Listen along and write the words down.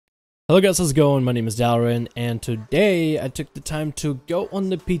Hello guys, how's it going? My name is Dalaran, and today I took the time to go on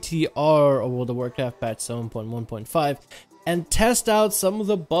the PTR of World of Warcraft patch 7.1.5 and test out some of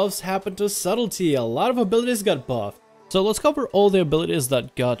the buffs happened to Subtlety. A lot of abilities got buffed. So let's cover all the abilities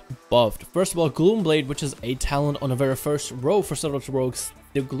that got buffed. First of all, Gloomblade, which is a talent on the very first row for Subtlety rogues.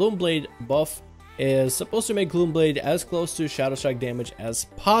 The Gloomblade buff is supposed to make Gloomblade as close to Shadow Strike damage as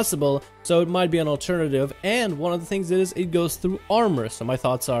possible, so it might be an alternative. And one of the things is it goes through armor. So my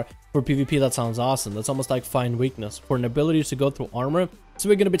thoughts are, for PvP, that sounds awesome. That's almost like Find Weakness for an ability to go through armor. So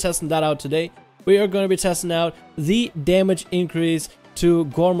we're going to be testing that out today. We are going to be testing out the damage increase to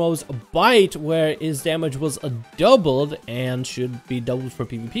Gormo's Bite, where his damage was doubled and should be doubled for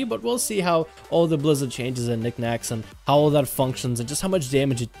PvP, but we'll see how all the Blizzard changes and knickknacks and how all that functions and just how much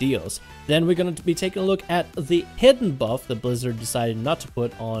damage it deals. Then we're going to be taking a look at the hidden buff that Blizzard decided not to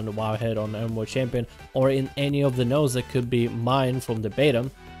put on Wowhead, on Armory Champion, or in any of the nodes that could be mined from the beta,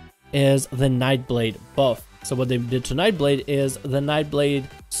 is the Nightblade buff. So what they did to Nightblade is the Nightblade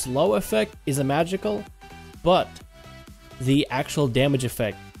slow effect is a magical, but the actual damage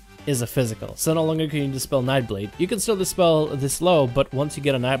effect is a physical. So no longer can you dispel Nightblade. You can still dispel the slow, but once you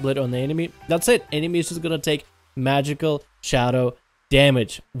get a Nightblade on the enemy, that's it. Enemy is just gonna take magical shadow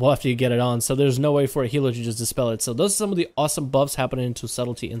damage after you get it on. So there's no way for a healer to just dispel it. So those are some of the awesome buffs happening to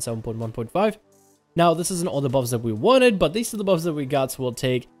Subtlety in 7.1.5. Now this isn't all the buffs that we wanted, but these are the buffs that we got, so we'll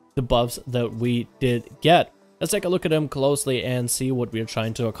take the buffs that we did get. Let's take a look at them closely and see what we're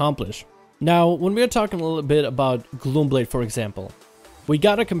trying to accomplish. Now, when we're talking a little bit about Gloomblade, for example, we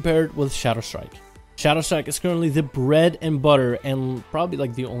gotta compare it with Shadow Strike. Shadow Strike is currently the bread and butter and probably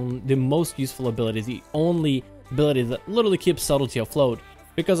like the most useful ability, the only ability that literally keeps Subtlety afloat,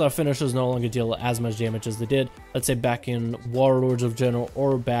 because our finishers no longer deal as much damage as they did, let's say back in Warlords of General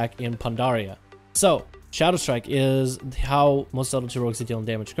or back in Pandaria. So, Shadow Strike is how most Subtlety rogues are dealing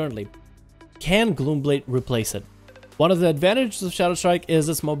damage currently. Can Gloomblade replace it? One of the advantages of Shadow Strike is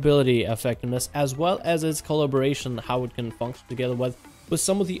its mobility effectiveness, as well as its collaboration, how it can function together with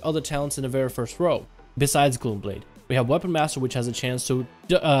some of the other talents in the very first row. Besides Gloomblade, we have Weapon Master, which has a chance to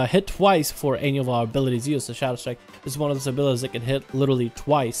hit twice for any of our abilities used. So Shadow Strike is one of those abilities that can hit literally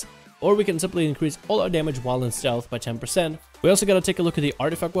twice. Or we can simply increase all our damage while in stealth by 10%. We also got to take a look at the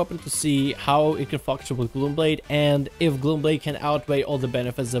artifact weapon to see how it can function with Gloomblade, and if Gloomblade can outweigh all the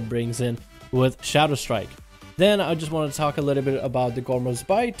benefits that brings in with Shadow Strike. Then I just want to talk a little bit about the Gormo's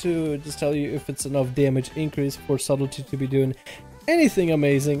Bite to just tell you if it's enough damage increase for Subtlety to be doing anything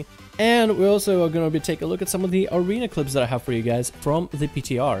amazing. And we also are going to be taking a look at some of the arena clips that I have for you guys from the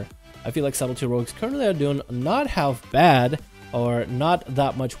PTR. I feel like Subtlety rogues currently are doing not half bad, or not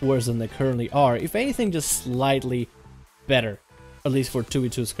that much worse than they currently are. If anything, just slightly better, at least for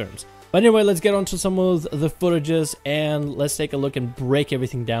 2v2 skirms. But anyway, let's get on to some of the footages and let's take a look and break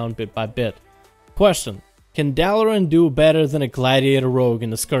everything down bit by bit. Question: can Dalaran do better than a gladiator rogue in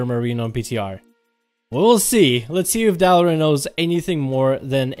the skirm arena on PTR? We'll see. Let's see if Dalaran knows anything more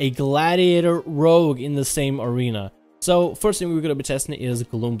than a gladiator rogue in the same arena. So first thing we're going to be testing is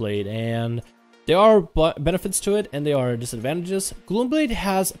Gloomblade, and there are benefits to it and there are disadvantages. Gloomblade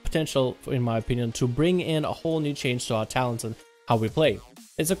has potential, in my opinion, to bring in a whole new change to our talents and how we play.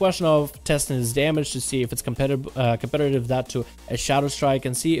 It's a question of testing his damage to see if it's competitive that to a Shadow Strike,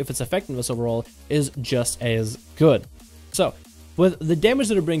 and see if its effectiveness overall is just as good. So, with the damage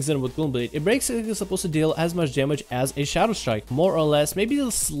that it brings in with Gloomblade, it basically is supposed to deal as much damage as a Shadow Strike, more or less, maybe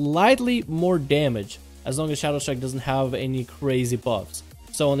slightly more damage, as long as Shadow Strike doesn't have any crazy buffs.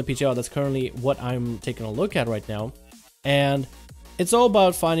 So on the PTR, that's currently what I'm taking a look at right now, and it's all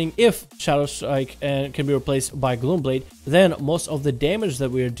about finding if Shadow Strike can be replaced by Gloomblade. Then most of the damage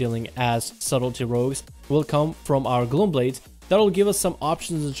that we are dealing as Subtlety rogues will come from our Gloomblades. That'll give us some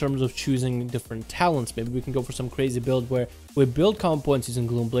options in terms of choosing different talents. Maybe we can go for some crazy build where we build combo points using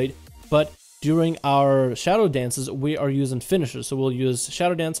Gloomblade, but during our Shadow Dances, we are using finishers. So we'll use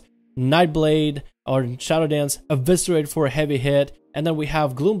Shadow Dance, Nightblade, or Shadow Dance, Eviscerate for a heavy hit, and then we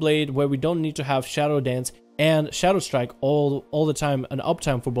have Gloomblade where we don't need to have Shadow Dance and Shadow Strike all the time, an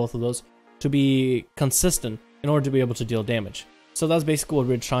uptime for both of those to be consistent in order to be able to deal damage. So that's basically what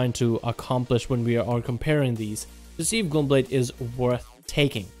we're trying to accomplish when we are comparing these, to see if Gloomblade is worth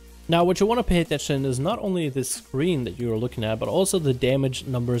taking. Now what you want to pay attention is not only the screen that you're looking at, but also the damage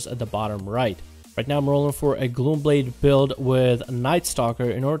numbers at the bottom right. Right now I'm rolling for a Gloomblade build with Night Stalker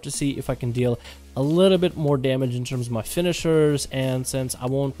in order to see if I can deal a little bit more damage in terms of my finishers, and since I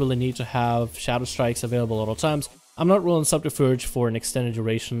won't really need to have Shadow Strikes available at all times, I'm not rolling Subterfuge for an extended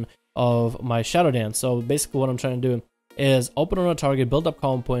duration of my Shadow Dance. So basically what I'm trying to do is open on a target, build up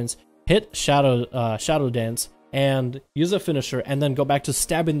combo points, hit Shadow Dance, and use a finisher, and then go back to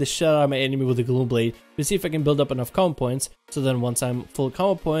stabbing the shit out of my enemy with the Gloomblade to see if I can build up enough combo points. So then once I'm full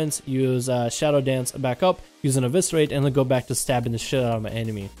combo points, use Shadow Dance back up, use an Eviscerate, and then go back to stabbing the shit out of my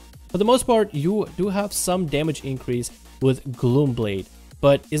enemy. For the most part, you do have some damage increase with Gloomblade,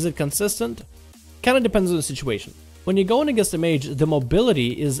 but is it consistent? Kind of depends on the situation. When you're going against a mage, the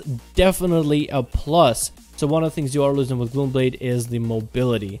mobility is definitely a plus. So one of the things you are losing with Gloomblade is the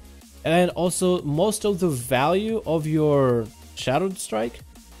mobility. And also, most of the value of your Shadow Strike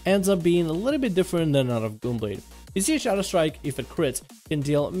ends up being a little bit different than that of Gloomblade. You see, a Shadow Strike, if it crits, can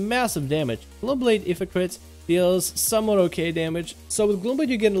deal massive damage. Gloomblade, if it crits, deals somewhat okay damage. So with Gloomblade,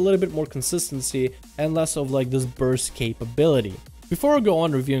 you get a little bit more consistency and less of like this burst capability. Before I go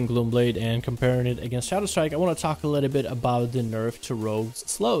on reviewing Gloomblade and comparing it against Shadow Strike, I want to talk a little bit about the nerf to rogues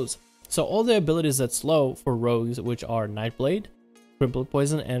slows. So all the abilities that slow for rogues, which are Nightblade, Crippled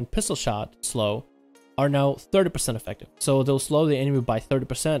Poison, and Pistol Shot slow, are now 30% effective. So they'll slow the enemy by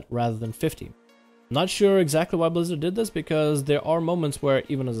 30% rather than 50%. Not sure exactly why Blizzard did this, because there are moments where,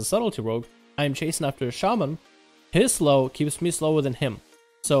 even as a Subtlety rogue, I'm chasing after a Shaman. His slow keeps me slower than him.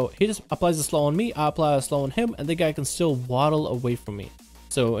 So he just applies a slow on me, I apply a slow on him, and the guy can still waddle away from me.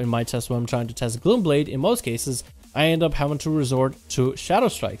 So in my test when I'm trying to test Gloomblade, in most cases, I end up having to resort to Shadow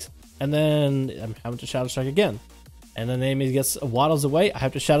Strikes. And then I'm having to Shadow Strike again. And then the enemy waddles away, I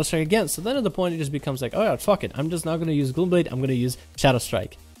have to Shadow Strike again. So then at the point it just becomes like, oh yeah, fuck it. I'm just not going to use Gloomblade, I'm going to use Shadow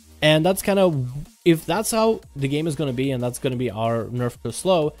Strike. And that's kind of, if that's how the game is going to be, and that's going to be our nerf to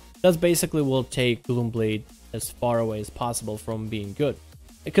slow, that's basically will take Gloomblade as far away as possible from being good.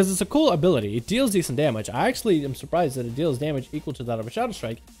 Because it's a cool ability, it deals decent damage. I actually am surprised that it deals damage equal to that of a Shadow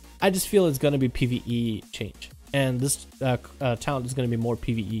Strike. I just feel it's going to be PvE change. And this talent is going to be more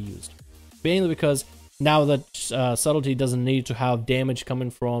PvE used. Mainly because now that Subtlety doesn't need to have damage coming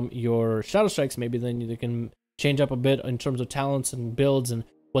from your Shadow Strikes, maybe then they can change up a bit in terms of talents and builds and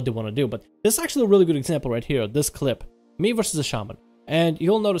what they want to do. But this is actually a really good example right here, this clip. Me versus a Shaman. And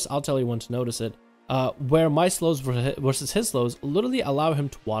you'll notice, I'll tell you when to notice it, where my slows versus his slows literally allow him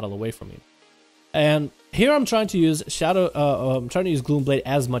to waddle away from me. And here I'm trying to use Gloomblade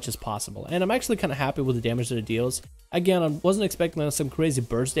as much as possible, and I'm actually kind of happy with the damage that it deals. Again, I wasn't expecting some crazy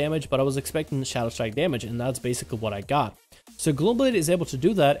burst damage, but I was expecting Shadow Strike damage, and that's basically what I got. So Gloomblade is able to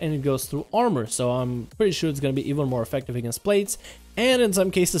do that, and it goes through armor, so I'm pretty sure it's going to be even more effective against plates, and in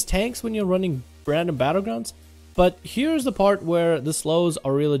some cases tanks when you're running random battlegrounds. But here's the part where the slows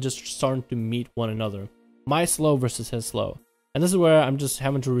are really just starting to meet one another. My slow versus his slow. And this is where I'm just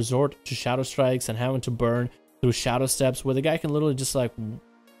having to resort to Shadow Strikes and having to burn through Shadow Steps, where the guy can literally just like,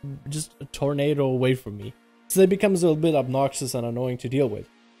 just a tornado away from me. So it becomes a little bit obnoxious and annoying to deal with.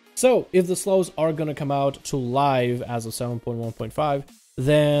 So if the slows are going to come out to live as of 7.1.5,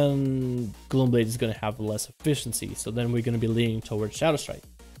 then Gloomblade is going to have less efficiency. So then we're going to be leaning towards Shadow Strike.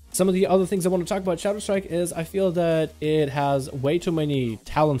 Some of the other things I want to talk about Shadow Strike is I feel that it has way too many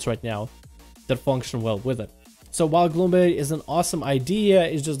talents right now that function well with it. So while Gloomblade is an awesome idea,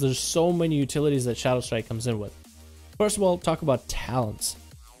 it's just there's so many utilities that Shadow Strike comes in with. First of all, talk about talents.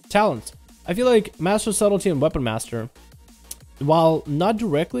 Talents. I feel like Master Subtlety and Weapon Master, while not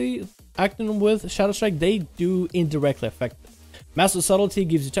directly acting with Shadow Strike, they do indirectly affect it. Master Subtlety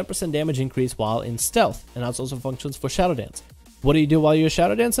gives you 10% damage increase while in stealth, and that also functions for Shadow Dance. What do you do while you're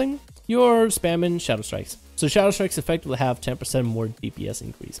Shadow Dancing? You're spamming Shadow Strikes. So Shadow Strikes effectively have 10% more DPS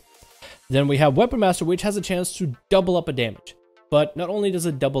increase. Then we have Weapon Master, which has a chance to double up a damage. But not only does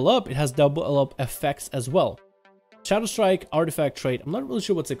it double up, it has double up effects as well. Shadow Strike artifact trait, I'm not really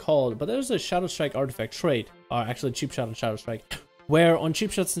sure what's it called, but there's a Shadow Strike artifact trait, or actually Cheap Shot and Shadow Strike, where on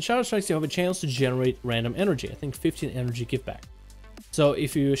Cheap Shots and Shadow Strikes you have a chance to generate random energy. I think 15 energy give back. So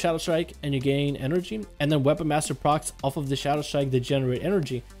if you Shadow Strike and you gain energy, and then Weapon Master procs off of the Shadow Strike that generate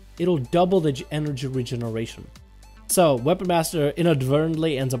energy, it'll double the energy regeneration. So Weapon Master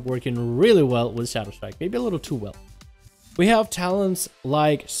inadvertently ends up working really well with Shadow Strike, maybe a little too well. We have talents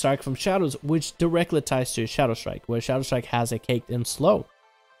like Strike from Shadows, which directly ties to Shadow Strike, where Shadow Strike has a caked in slow,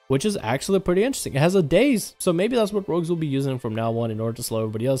 which is actually pretty interesting. It has a daze, so maybe that's what rogues will be using from now on in order to slow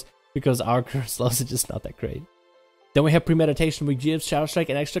everybody else, because our current slows are just not that great. Then we have Premeditation, which gives Shadow Strike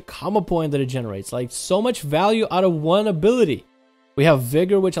an extra combo point that it generates, like so much value out of one ability. We have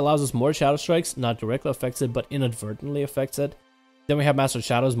Vigor, which allows us more Shadow Strikes, not directly affects it, but inadvertently affects it. Then we have Master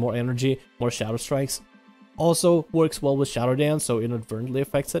Shadows, more energy, more Shadow Strikes. Also works well with Shadow Dance, so inadvertently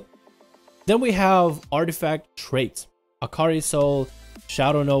affects it. Then we have Artifact traits. Akari Soul,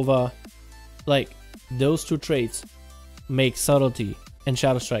 Shadow Nova, like those two traits make Subtlety and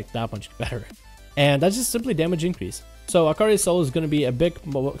Shadow Strike that much better. And that's just simply damage increase. So Akari's Soul is going to be a big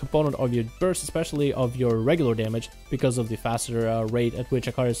component of your burst, especially of your regular damage, because of the faster rate at which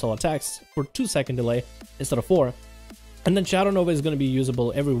Akari's Soul attacks for 2-second delay instead of 4. And then Shadow Nova is going to be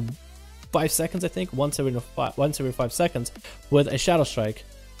usable every 5 seconds, I think, once every 5 seconds with a Shadow Strike.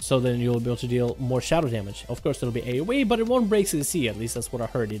 So then you'll be able to deal more shadow damage. Of course, it'll be AoE, but it won't break CC, at least that's what I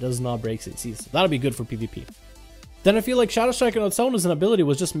heard. It does not break CC, so that'll be good for PvP. Then I feel like Shadow Strike on its own as an ability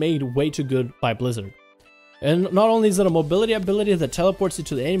was just made way too good by Blizzard. And not only is it a mobility ability that teleports you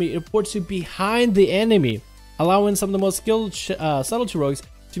to the enemy, it teleports you behind the enemy, allowing some of the most skilled Subtlety rogues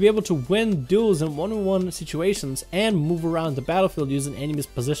to be able to win duels in one-on-one situations and move around the battlefield using enemy's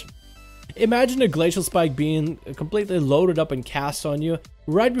position. Imagine a Glacial Spike being completely loaded up and cast on you.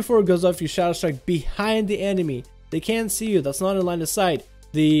 Right before it goes off, you Shadow Strike behind the enemy. They can't see you. That's not in line of sight.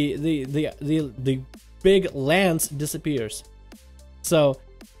 The big lance disappears. So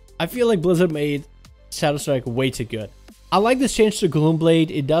I feel like Blizzard made Shadow Strike way too good. I like this change to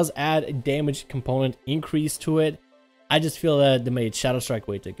Gloomblade. It does add a damage component increase to it. I just feel that they made Shadow Strike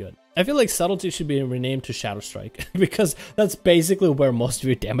way too good. I feel like Subtlety should be renamed to Shadow Strike because that's basically where most of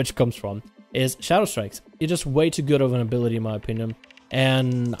your damage comes from, is Shadow Strikes. It's just way too good of an ability in my opinion.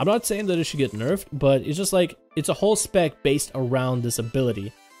 And I'm not saying that it should get nerfed, but it's just like, it's a whole spec based around this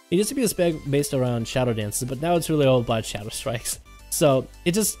ability. It used to be a spec based around Shadow Dances, but now it's really all about Shadow Strikes. So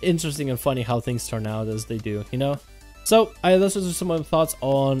it's just interesting and funny how things turn out as they do, you know? So those are some of my thoughts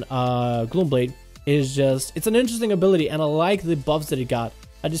on Gloomblade. It's an interesting ability, and I like the buffs that it got.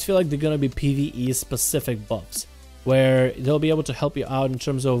 I just feel like they're gonna be PvE specific buffs, where they'll be able to help you out in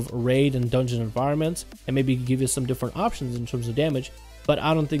terms of raid and dungeon environments, and maybe give you some different options in terms of damage. But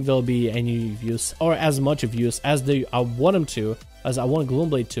I don't think there'll be any use, or as much of use as I want them to, as I want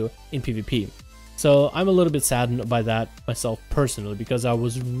Gloomblade to in PvP. So I'm a little bit saddened by that myself personally, because I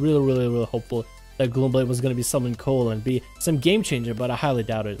was really hopeful that Gloomblade was going to be something cool and be some game changer, but I highly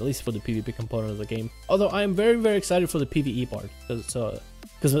doubt it, at least for the PvP component of the game. Although I am very excited for the PvE part,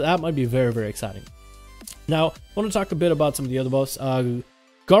 because that might be very exciting. Now, I want to talk a bit about some of the other buffs.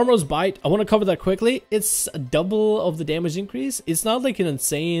 Garmo's Bite, I want to cover that quickly. It's a double of the damage increase. It's not like an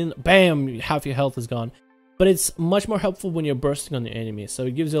insane, bam, half your health is gone. But it's much more helpful when you're bursting on the enemy. So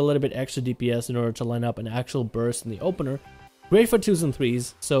it gives you a little bit extra DPS in order to line up an actual burst in the opener. Great for 2s and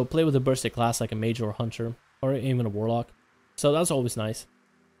 3s, so play with a bursted class like a Mage or a Hunter, or even a Warlock. So that's always nice.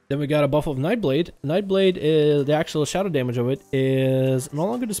 Then we got a buff of Nightblade. Nightblade, is the actual shadow damage of it is no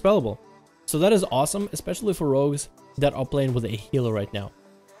longer dispellable. So that is awesome, especially for rogues that are playing with a healer right now.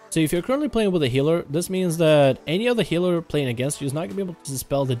 So if you're currently playing with a healer, this means that any other healer playing against you is not going to be able to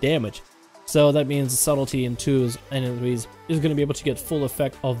dispel the damage. So that means Subtlety in 2s and in 3s is going to be able to get full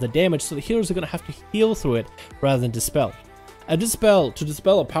effect of the damage, so the healers are going to have to heal through it rather than dispel. To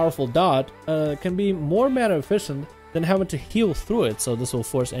dispel a powerful dot can be more mana efficient than having to heal through it, so this will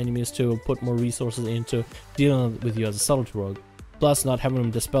force enemies to put more resources into dealing with you as a Subtlety rogue, plus not having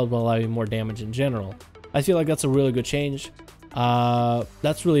them dispelled will allow you more damage in general. I feel like that's a really good change.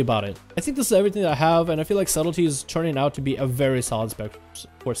 That's really about it. I think this is everything that I have, and I feel like Subtlety is turning out to be a very solid spec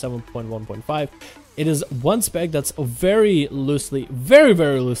for 7.1.5. It is one spec that's very loosely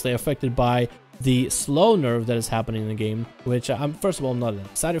affected by the slow nerf that is happening in the game, which I'm first of all not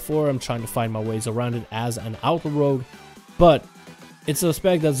excited for. I'm trying to find my ways around it as an Outlaw rogue, but it's a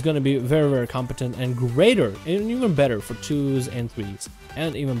spec that's going to be very competent and greater and even better for 2s and 3s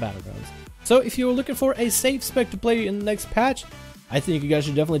and even Battlegrounds. So if you're looking for a safe spec to play in the next patch, I think you guys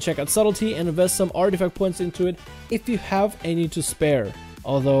should definitely check out Subtlety and invest some artifact points into it if you have any to spare.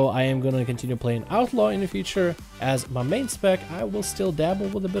 Although I am going to continue playing Outlaw in the future as my main spec, I will still dabble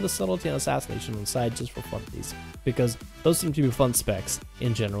with a bit of Subtlety and Assassination on the side just for funsies, because those seem to be fun specs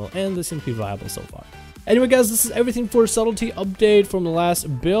in general and they seem to be viable so far. Anyway guys, this is everything for Subtlety update from the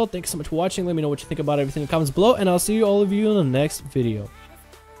last build. Thanks so much for watching. Let me know what you think about everything in the comments below, and I'll see all of you in the next video.